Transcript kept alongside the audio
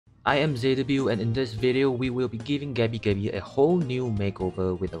I am ZW, and in this video we will be giving Gabby Gabby a whole new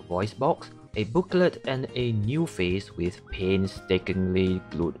makeover with a voice box, a booklet and a new face with painstakingly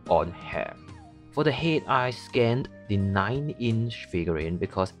glued on hair. For the head, I scanned the 9-inch figurine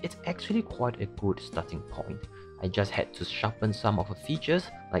because it's actually quite a good starting point. I just had to sharpen some of her features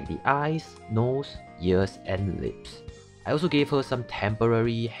like the eyes, nose, ears and lips. I also gave her some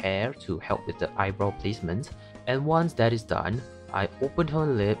temporary hair to help with the eyebrow placement, and once that is done, I opened her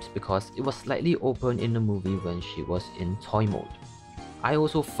lips because it was slightly open in the movie when she was in toy mode. I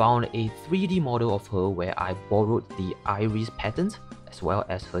also found a 3D model of her where I borrowed the iris pattern as well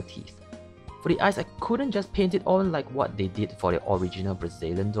as her teeth. For the eyes, I couldn't just paint it on like what they did for the original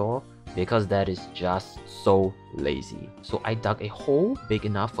Brazilian doll because that is just so lazy. So I dug a hole big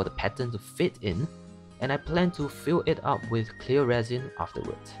enough for the pattern to fit in, and I plan to fill it up with clear resin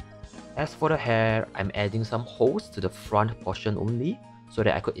afterwards. As for the hair, I'm adding some holes to the front portion only so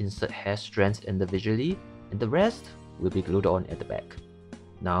that I could insert hair strands individually, and the rest will be glued on at the back.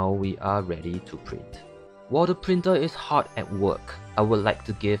 Now we are ready to print. While the printer is hard at work, I would like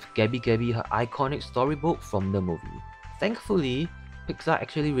to give Gabby Gabby her iconic storybook from the movie. Thankfully, Pixar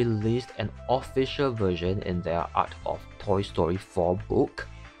actually released an official version in their Art of Toy Story 4 book.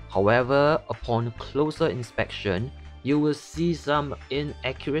 However, upon closer inspection, you will see some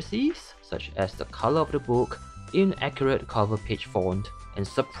inaccuracies, such as the color of the book, inaccurate cover page font, and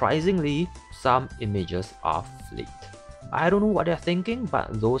surprisingly, some images are flipped. I don't know what they're thinking,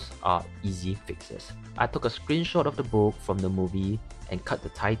 but those are easy fixes. I took a screenshot of the book from the movie and cut the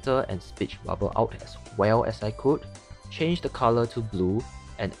title and speech bubble out as well as I could, changed the color to blue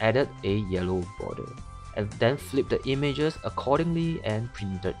and added a yellow border, and then flipped the images accordingly and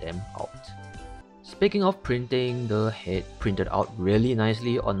printed them out. Speaking of printing, the head printed out really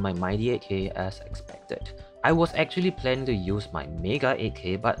nicely on my Mighty 8K as expected. I was actually planning to use my Mega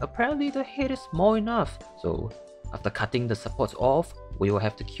 8K, but apparently the head is small enough, so after cutting the supports off, we will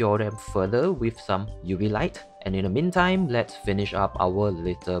have to cure them further with some UV light, and in the meantime, let's finish up our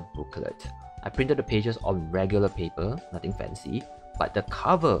little booklet. I printed the pages on regular paper, nothing fancy, but the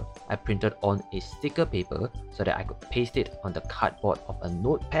cover I printed on a sticker paper so that I could paste it on the cardboard of a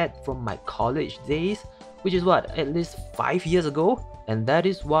notepad from my college days, which is what, at least 5 years ago? And that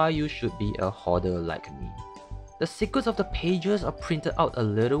is why you should be a hoarder like me. The sequence of the pages are printed out a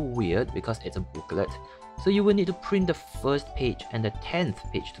little weird because it's a booklet, so you will need to print the first page and the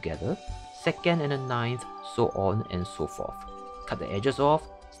 10th page together, second and the 9th, so on and so forth. Cut the edges off,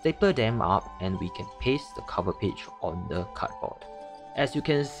 staple them up, and we can paste the cover page on the cardboard. As you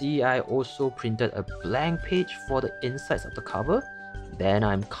can see, I also printed a blank page for the insides of the cover. Then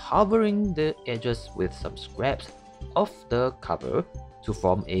I'm covering the edges with some scraps of the cover to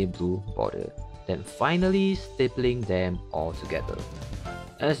form a blue border. Then finally stapling them all together.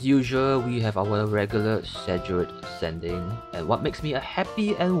 As usual, we have our regular scheduled sending, and what makes me a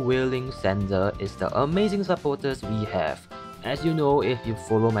happy and willing sender is the amazing supporters we have. As you know, if you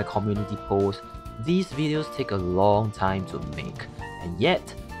follow my community posts, these videos take a long time to make, and yet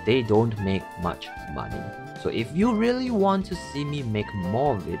they don't make much money. So if you really want to see me make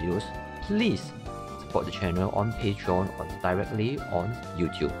more videos, please support the channel on Patreon or directly on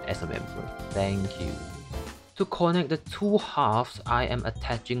YouTube as a member. Thank you. To connect the two halves, I am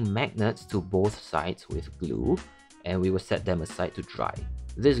attaching magnets to both sides with glue, and we will set them aside to dry.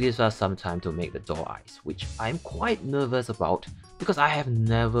 This gives us some time to make the doll eyes, which I'm quite nervous about because I have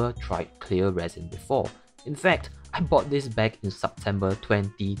never tried clear resin before. In fact, I bought this back in September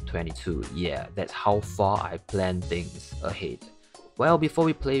 2022. Yeah, that's how far I plan things ahead. Well, before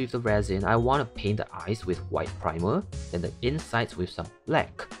we play with the resin, I want to paint the eyes with white primer, then the insides with some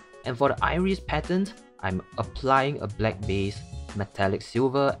black. And for the iris pattern, I'm applying a black base, metallic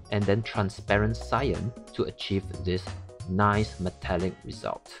silver, and then transparent cyan to achieve this nice metallic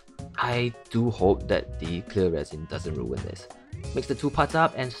result. I do hope that the clear resin doesn't ruin this. Mix the two parts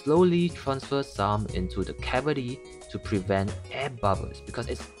up and slowly transfer some into the cavity to prevent air bubbles because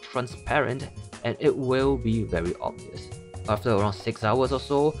it's transparent and it will be very obvious. After around 6 hours or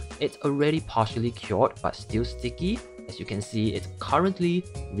so, it's already partially cured but still sticky. As you can see, it's currently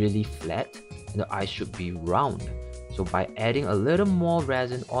really flat and the eyes should be round. So by adding a little more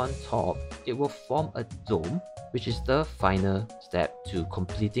resin on top, it will form a dome, which is the final step to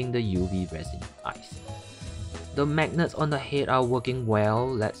completing the UV resin eyes. The magnets on the head are working well.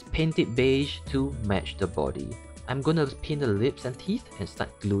 Let's paint it beige to match the body. I'm gonna paint the lips and teeth and start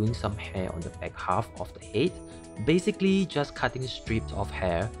gluing some hair on the back half of the head. Basically just cutting strips of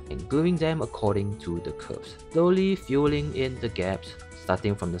hair and gluing them according to the curves. Slowly filling in the gaps,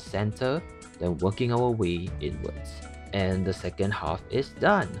 starting from the center, then working our way inwards. and the second half is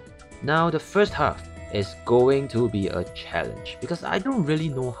done. Now the first half is going to be a challenge because I don't really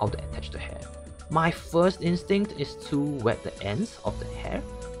know how to attach the hair. My first instinct is to wet the ends of the hair,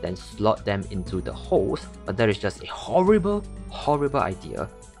 then slot them into the holes, but that is just a horrible idea.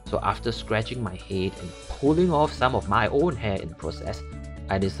 So after scratching my head and pulling off some of my own hair in the process,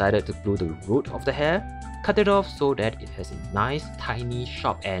 I decided to glue the root of the hair, cut it off so that it has a nice tiny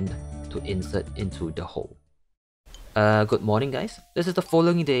sharp end to insert into the hole. Good morning guys. This is the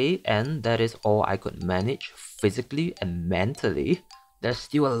following day and that is all I could manage physically and mentally. There's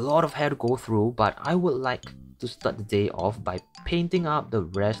still a lot of hair to go through, but I would like to start the day off by painting up the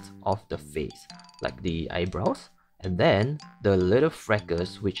rest of the face, like the eyebrows, and then the little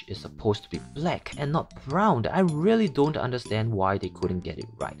freckles, which is supposed to be black and not brown. I really don't understand why they couldn't get it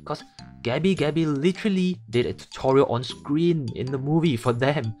right, because Gabby Gabby literally did a tutorial on screen in the movie for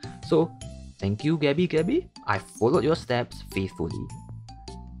them. So thank you Gabby Gabby, I followed your steps faithfully.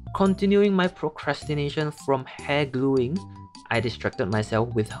 Continuing my procrastination from hair gluing, I distracted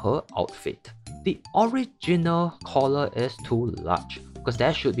myself with her outfit. The original collar is too large because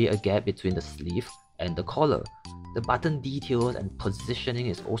there should be a gap between the sleeve and the collar. The button details and positioning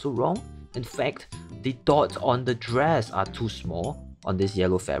is also wrong. In fact, the dots on the dress are too small on this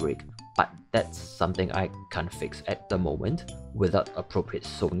yellow fabric, but that's something I can't fix at the moment without appropriate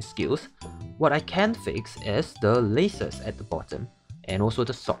sewing skills. What I can fix is the laces at the bottom and also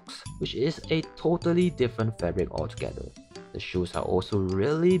the socks, which is a totally different fabric altogether. The shoes are also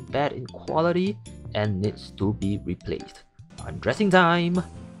really bad in quality and needs to be replaced. Undressing time!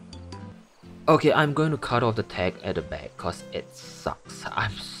 Okay, I'm going to cut off the tag at the back cause it sucks.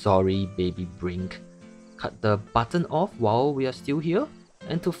 I'm sorry baby Brink. Cut the button off while we are still here.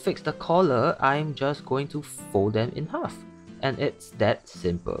 And to fix the collar, I'm just going to fold them in half. And it's that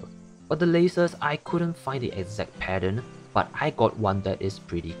simple. For the laces, I couldn't find the exact pattern, but I got one that is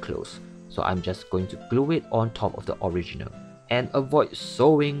pretty close. So I'm just going to glue it on top of the original and avoid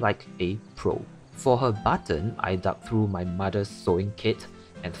sewing like a pro. For her button, I dug through my mother's sewing kit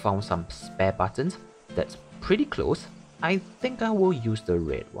and found some spare buttons that's pretty close. I think I will use the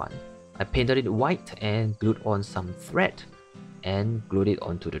red one. I painted it white and glued on some thread and glued it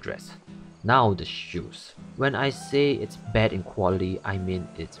onto the dress. Now the shoes. When I say it's bad in quality, I mean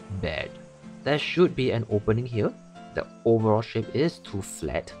it's bad. There should be an opening here. The overall shape is too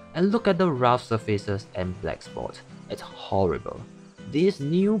flat, and look at the rough surfaces and black spots. It's horrible. This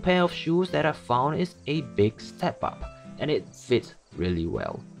new pair of shoes that I found is a big step up, and it fits really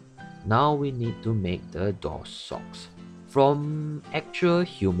well. Now we need to make the doll socks from actual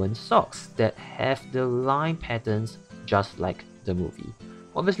human socks that have the line patterns just like the movie.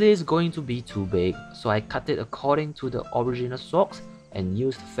 Obviously it's going to be too big, so I cut it according to the original socks and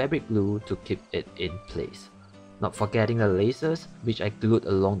used fabric glue to keep it in place. Not forgetting the laces, which I glued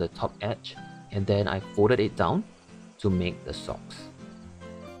along the top edge, and then I folded it down to make the socks.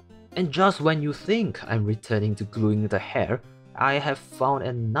 And just when you think I'm returning to gluing the hair, I have found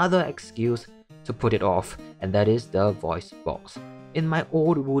another excuse to put it off, and that is the voice box. In my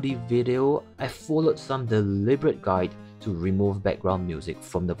old Woody video, I followed some deliberate guide to remove background music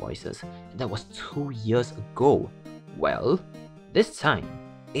from the voices, and that was 2 years ago. Well, this time,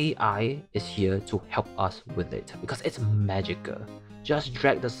 AI is here to help us with it because it's magical. Just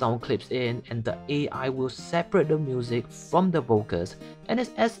drag the sound clips in and the AI will separate the music from the vocals, and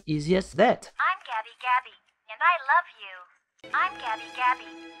it's as easy as that. I'm Gabby Gabby, and I love you. I'm Gabby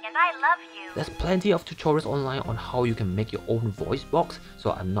Gabby, and I love you. There's plenty of tutorials online on how you can make your own voice box,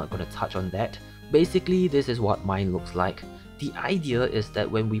 so I'm not gonna touch on that. Basically, this is what mine looks like. The idea is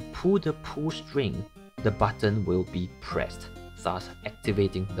that when we pull the pull string, the button will be pressed, thus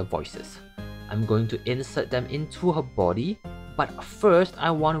activating the voices. I'm going to insert them into her body, but first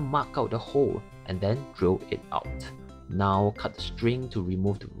I want to mark out the hole and then drill it out. Now cut the string to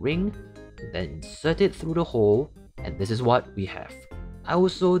remove the ring, then insert it through the hole, and this is what we have. I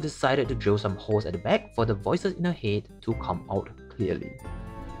also decided to drill some holes at the back for the voices in her head to come out clearly.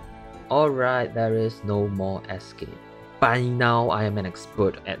 Alright, there is no more escape. By now I am an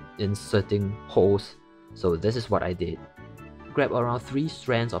expert at inserting holes, so this is what I did. Grab around 3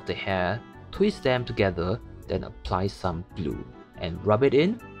 strands of the hair, twist them together, then apply some glue and rub it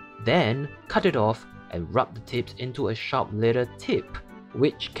in, then cut it off and rub the tips into a sharp little tip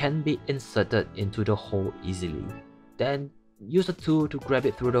which can be inserted into the hole easily. Then use a tool to grab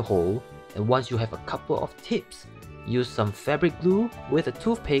it through the hole, and once you have a couple of tips, use some fabric glue with a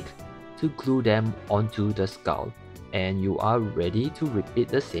toothpick to glue them onto the skull, and you are ready to repeat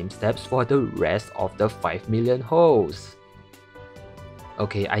the same steps for the rest of the 5 million holes.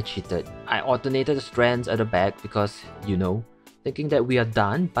 Okay, I cheated. I alternated the strands at the back because, you know, thinking that we are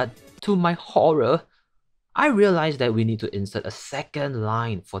done, but to my horror, I realized that we need to insert a second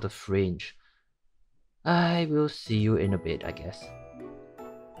line for the fringe. I will see you in a bit, I guess.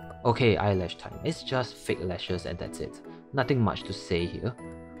 Okay, eyelash time. It's just fake lashes and that's it. Nothing much to say here.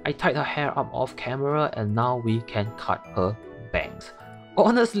 I tied her hair up off camera and now we can cut her bangs.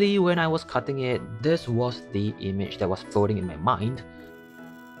 Honestly, when I was cutting it, this was the image that was floating in my mind.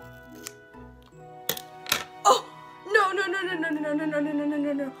 Oh! No.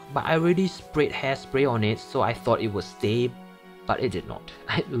 But I already sprayed hairspray on it, so I thought it would stay, but it did not.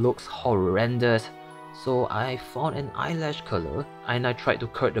 It looks horrendous. So I found an eyelash color and I tried to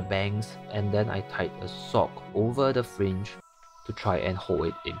curl the bangs and then I tied a sock over the fringe to try and hold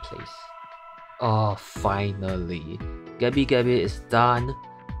it in place. Oh, finally. Gabby Gabby is done.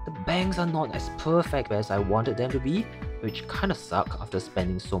 The bangs are not as perfect as I wanted them to be, which kinda suck after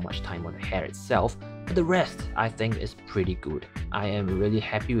spending so much time on the hair itself, but the rest I think is pretty good. I am really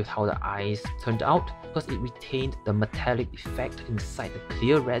happy with how the eyes turned out because it retained the metallic effect inside the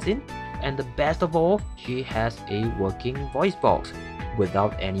clear resin, and the best of all, she has a working voice box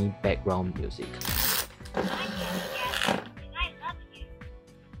without any background music.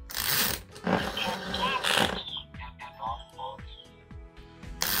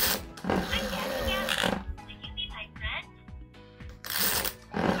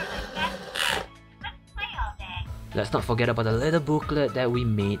 Let's not forget about the little booklet that we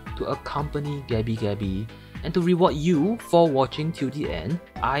made to accompany Gabby Gabby. And to reward you for watching till the end,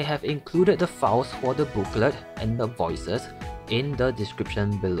 I have included the files for the booklet and the voices in the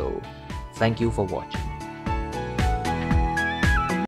description below. Thank you for watching.